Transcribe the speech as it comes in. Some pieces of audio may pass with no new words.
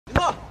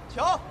诺，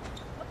瞧，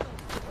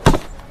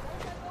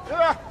这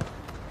边。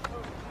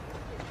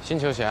新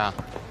球鞋啊？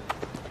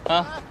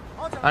啊？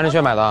安利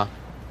轩买的？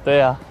对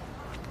呀。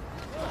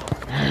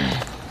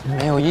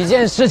没有一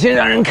件事情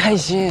让人开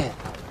心。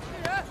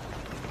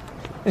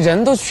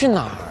人都去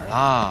哪儿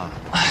了？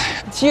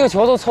哎，踢个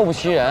球都凑不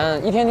齐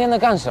人，一天天的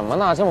干什么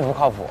呢？这么不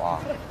靠谱啊！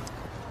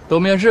都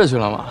面试去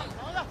了吗？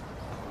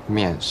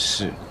面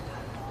试。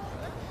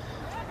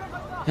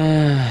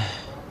唉，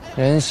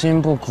人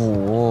心不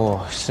古，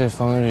世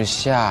风日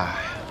下呀。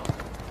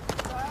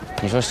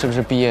你说是不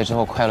是？毕业之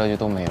后快乐就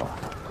都没有了？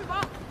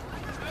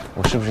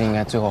我是不是应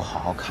该最后好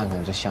好看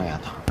看这象牙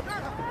塔？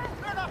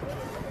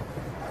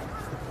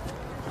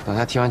等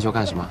下踢完球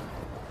干什么？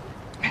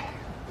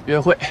约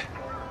会。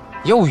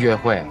又约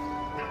会？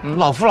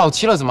老夫老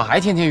妻了，怎么还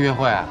天天约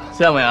会啊？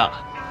羡慕呀！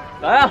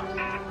来呀！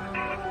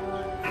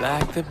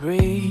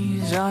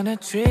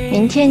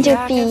明天就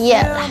毕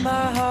业了，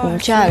我们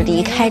就要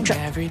离开这儿，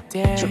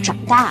就长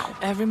大了。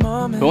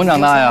不用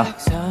长大呀，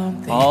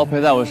好好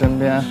陪在我身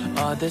边，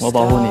我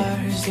保护你，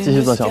继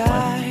续做小朋友。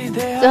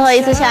最后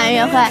一次校园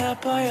约会，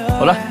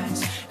走了。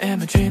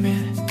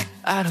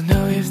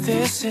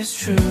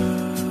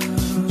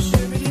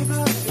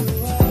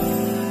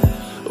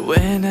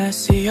When I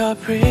see your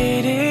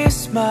pretty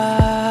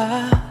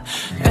smile,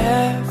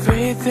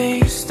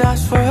 everything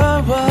stops for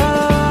a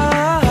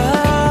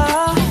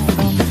while.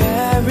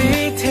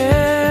 Fairy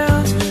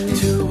tales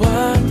to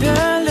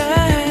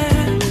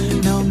wonderland.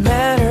 No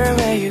matter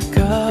where you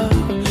go,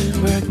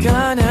 we're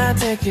gonna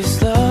take it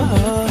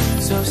slow.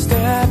 So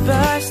step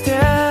by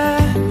step,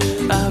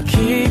 I'll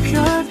keep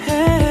your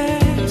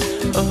pace.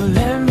 Oh,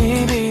 let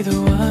me be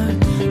the one,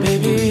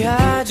 baby.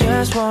 I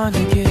just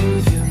wanna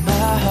give you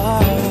my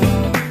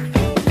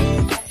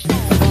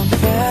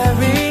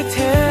heart.Fairy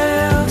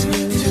tales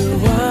to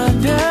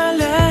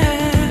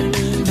wonderland.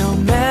 No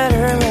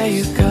matter where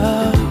you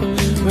go,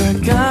 we're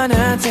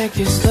gonna take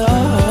it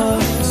slow.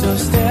 So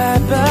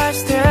step by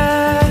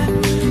step,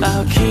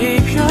 I'll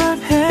keep your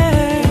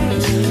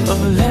pace. Oh,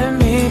 let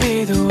me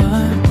be the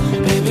one,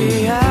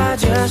 baby. I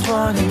just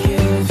wanna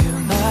give you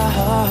my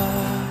heart.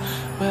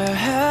 Where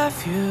have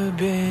you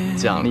been?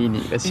 奖励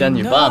你个仙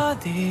女棒。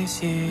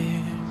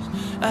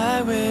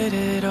I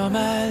waited all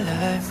my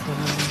life for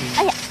you.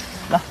 哎呀！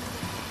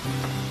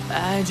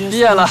毕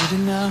业了，许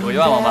个愿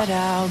望吧。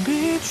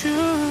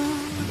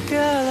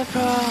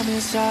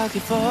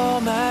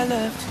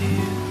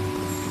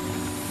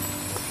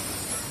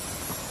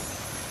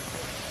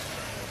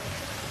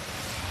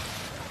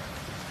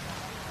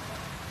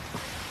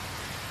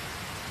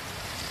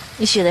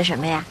你许的什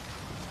么呀？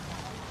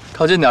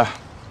靠近点，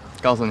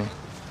告诉你。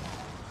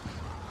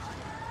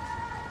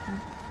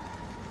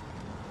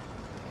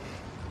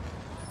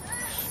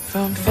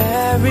From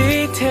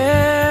fairy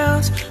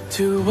tales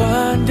to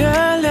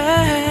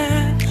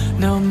wonderland,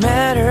 no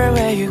matter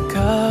where you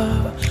go,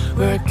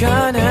 we're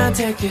gonna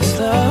take it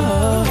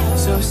slow.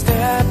 So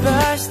step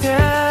by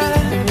step,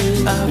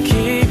 I'll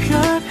keep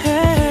your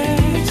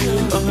pace.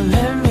 Oh,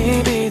 let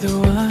me be the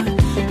one,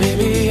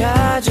 baby.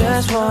 I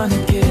just wanna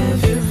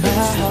give you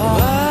my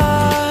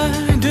heart.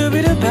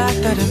 Doobie back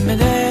da da da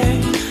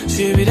da,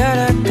 shooby da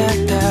da da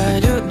da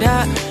do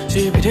da,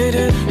 shooby doo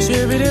doo,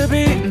 shooby doo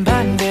beat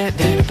bang da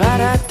da ba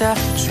da da,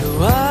 shoo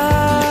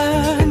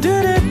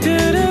do do do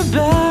do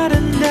ba da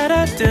da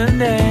da da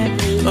da.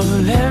 Oh,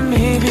 let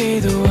me be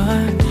the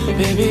one,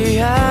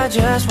 baby. I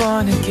just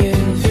wanna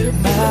give you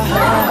my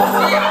heart.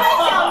 小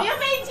明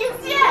没听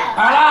见。好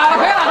了，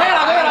可以了。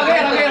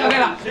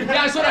这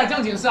样说点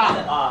正经事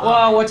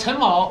啊，我陈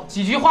某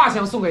几句话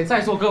想送给在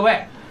座各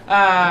位。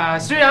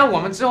虽然我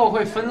们之后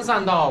会分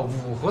散到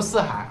五湖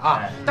四海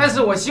啊，但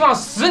是我希望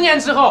10年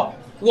之后，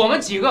我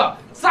们几个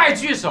再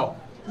聚首，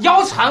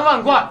腰缠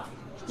万贯，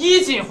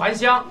衣锦还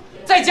乡，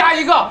再加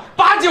一个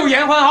8、9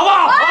言欢，好不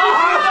好？好，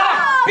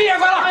毕业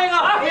快乐，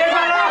毕业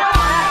快乐！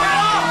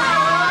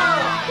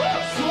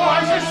说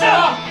完是事，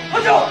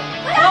喝酒，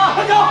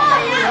喝酒，好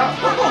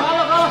了，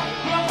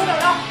快点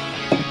的，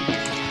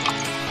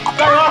加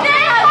油！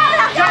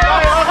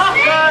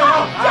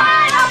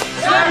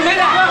没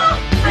两个，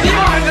一个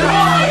还是多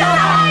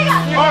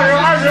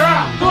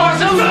？20，多少生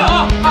子？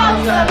放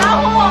死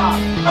老虎！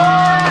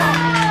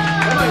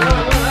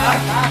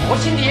我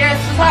心底吃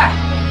菜。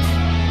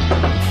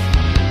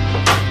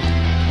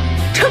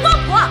陈光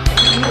甫，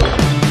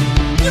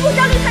你给我讲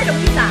理菜什么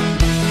意思啊？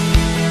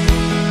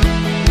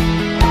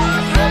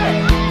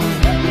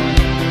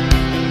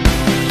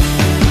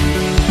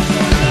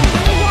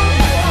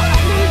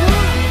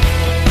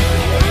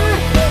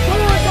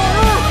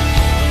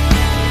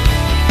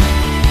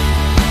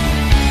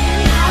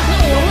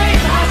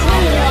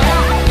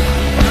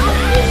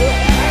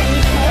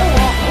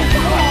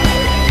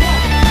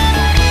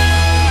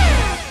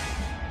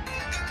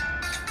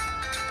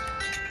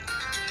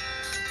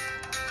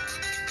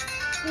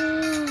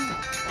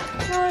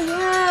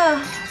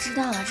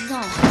知道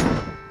了。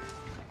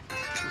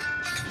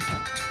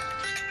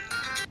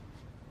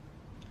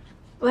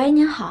喂，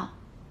您好，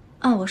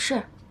我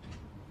是。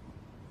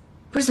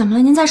不是怎么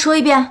了？您再说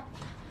一遍。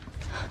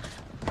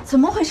怎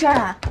么回事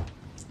啊？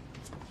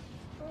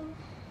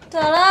咋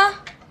了？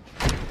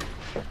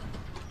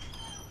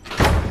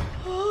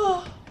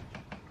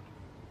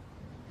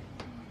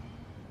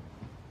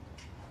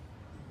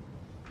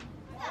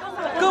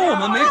跟我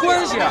们没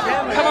关系啊！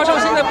开发商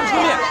现在不出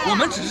面，我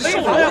们只是售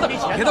楼的，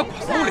别的管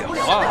不了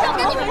啊。这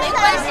跟你们没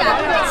关系啊！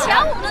钱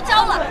我们都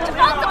交了，这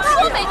房子怎么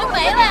说没就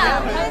没了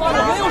呀？我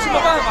们有什么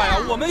办法呀？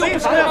我们又不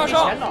是开发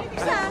商。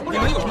你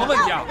们有什么问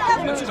题啊？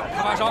我们去找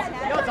开发商。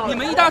你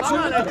们一大群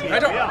人堵在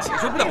这儿，解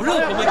决不了任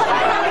何问题。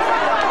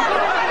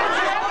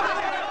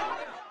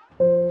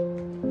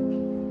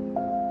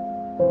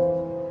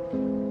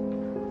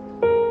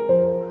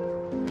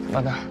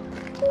慢点。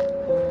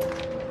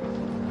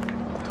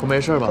图没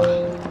事吧？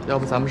要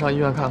不咱们上医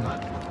院看看？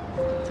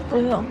不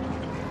用，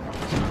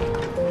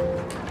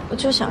我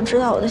就想知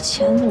道我的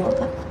钱怎么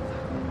办。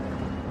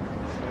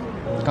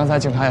刚才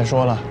警察也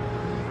说了，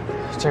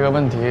这个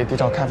问题得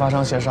找开发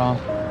商协商。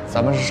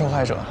咱们是受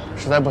害者，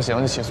实在不行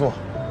就起诉。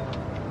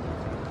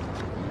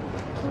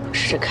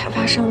是开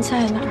发商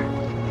在哪儿？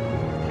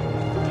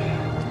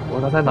我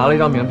刚才拿了一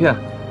张名片，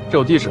这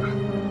有地址。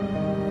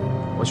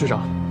我去找，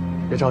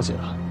别着急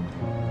了。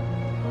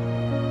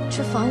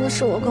这房子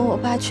是我跟我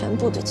爸全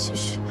部的积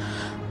蓄，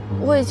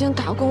我已经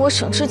打工，我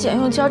省吃俭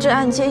用交这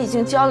按揭已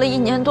经交了1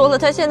年多了。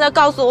他现在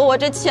告诉我，我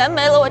这钱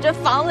没了，我这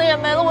房子也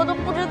没了，我都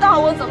不知道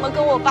我怎么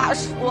跟我爸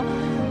说。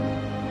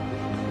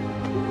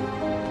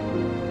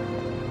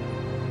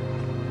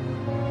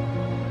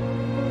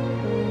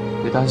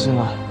别担心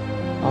了，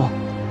啊。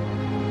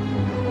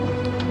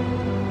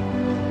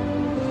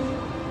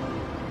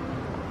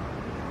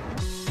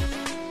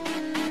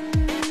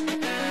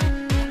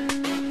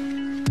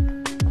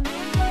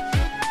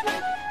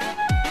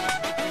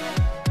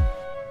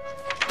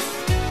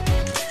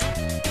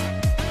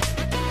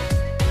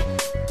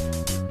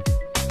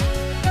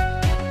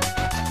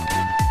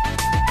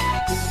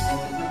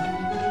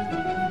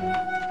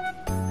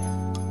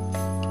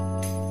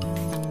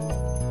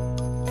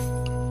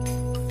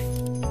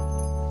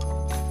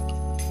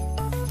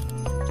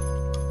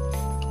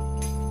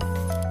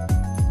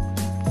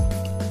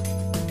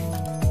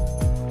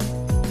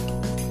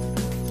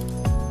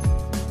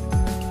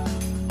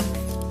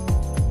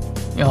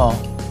你好，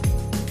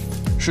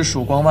是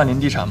曙光万林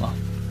地产吗？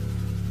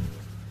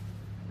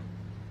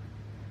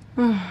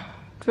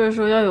这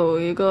时候要有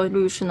一个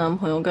律师男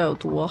朋友该有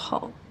多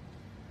好？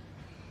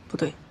不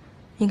对，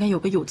应该有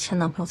个有钱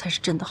男朋友才是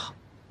真的好。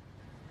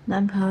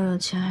男朋友有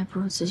钱还不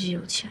如自己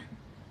有钱，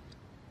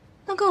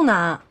那更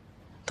难。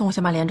等我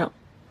先把脸整。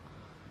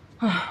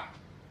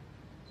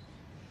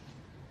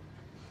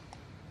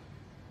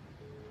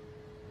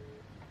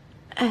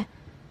哎，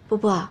波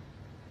波，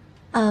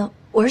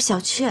我是小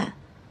雀。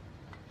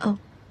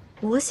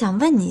我想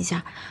问你一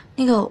下，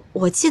那个，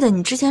我记得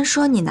你之前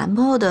说你男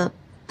朋友的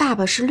爸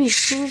爸是律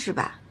师是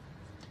吧？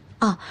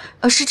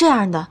是这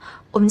样的，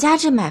我们家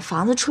这买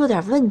房子出了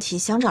点问题，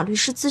想找律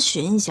师咨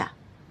询一下。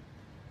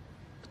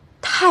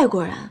泰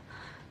国人，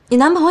你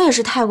男朋友也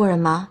是泰国人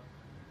吗？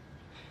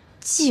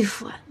继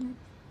父啊，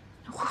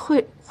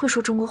会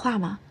说中国话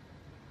吗？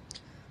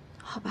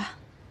好吧，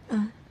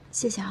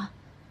谢谢啊。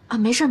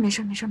没事，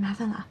麻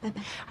烦了啊，拜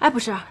拜。哎，不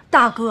是，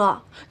大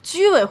哥，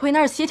居委会那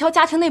是协调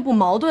家庭内部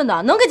矛盾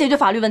的，能给解决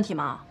法律问题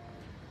吗？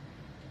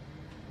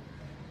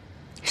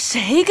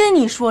谁跟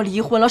你说离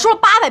婚了？说了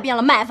800遍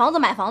了，买房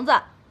子。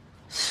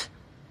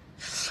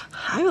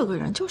还有个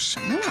人叫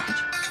什么来着？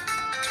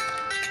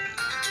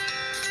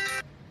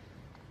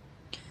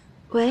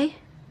喂。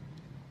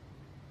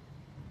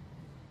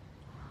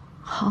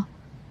好，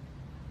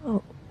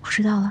我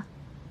知道了。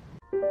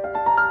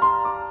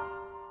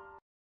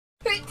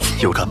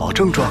有感冒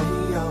症状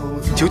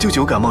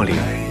，999感冒灵，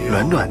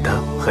暖暖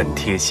的，很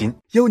贴心，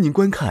邀您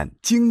观看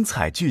精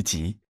彩剧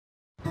集。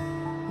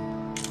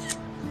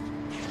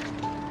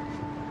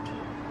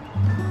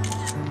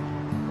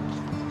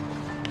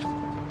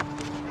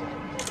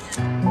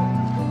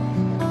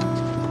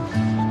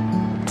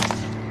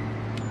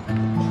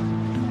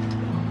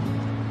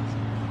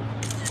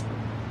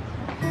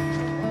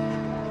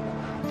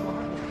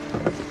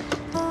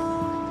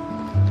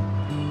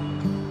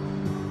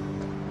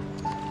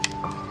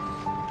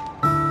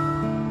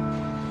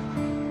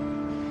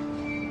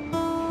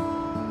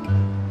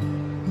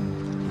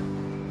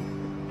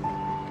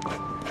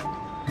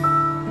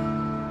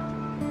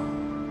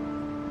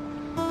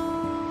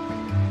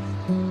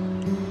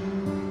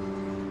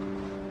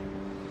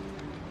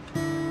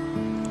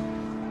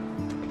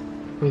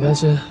别担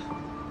心，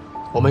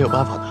我们有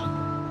办法的。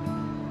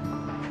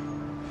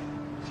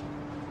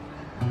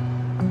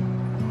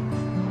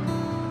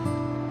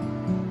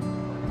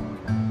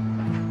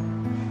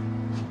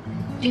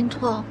林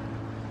拓，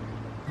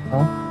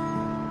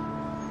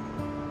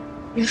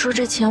你说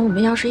这钱我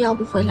们要是要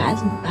不回来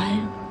怎么办呀？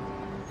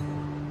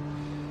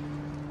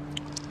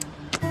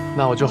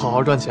那我就好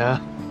好赚钱，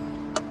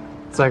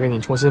再给你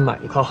重新买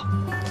一套。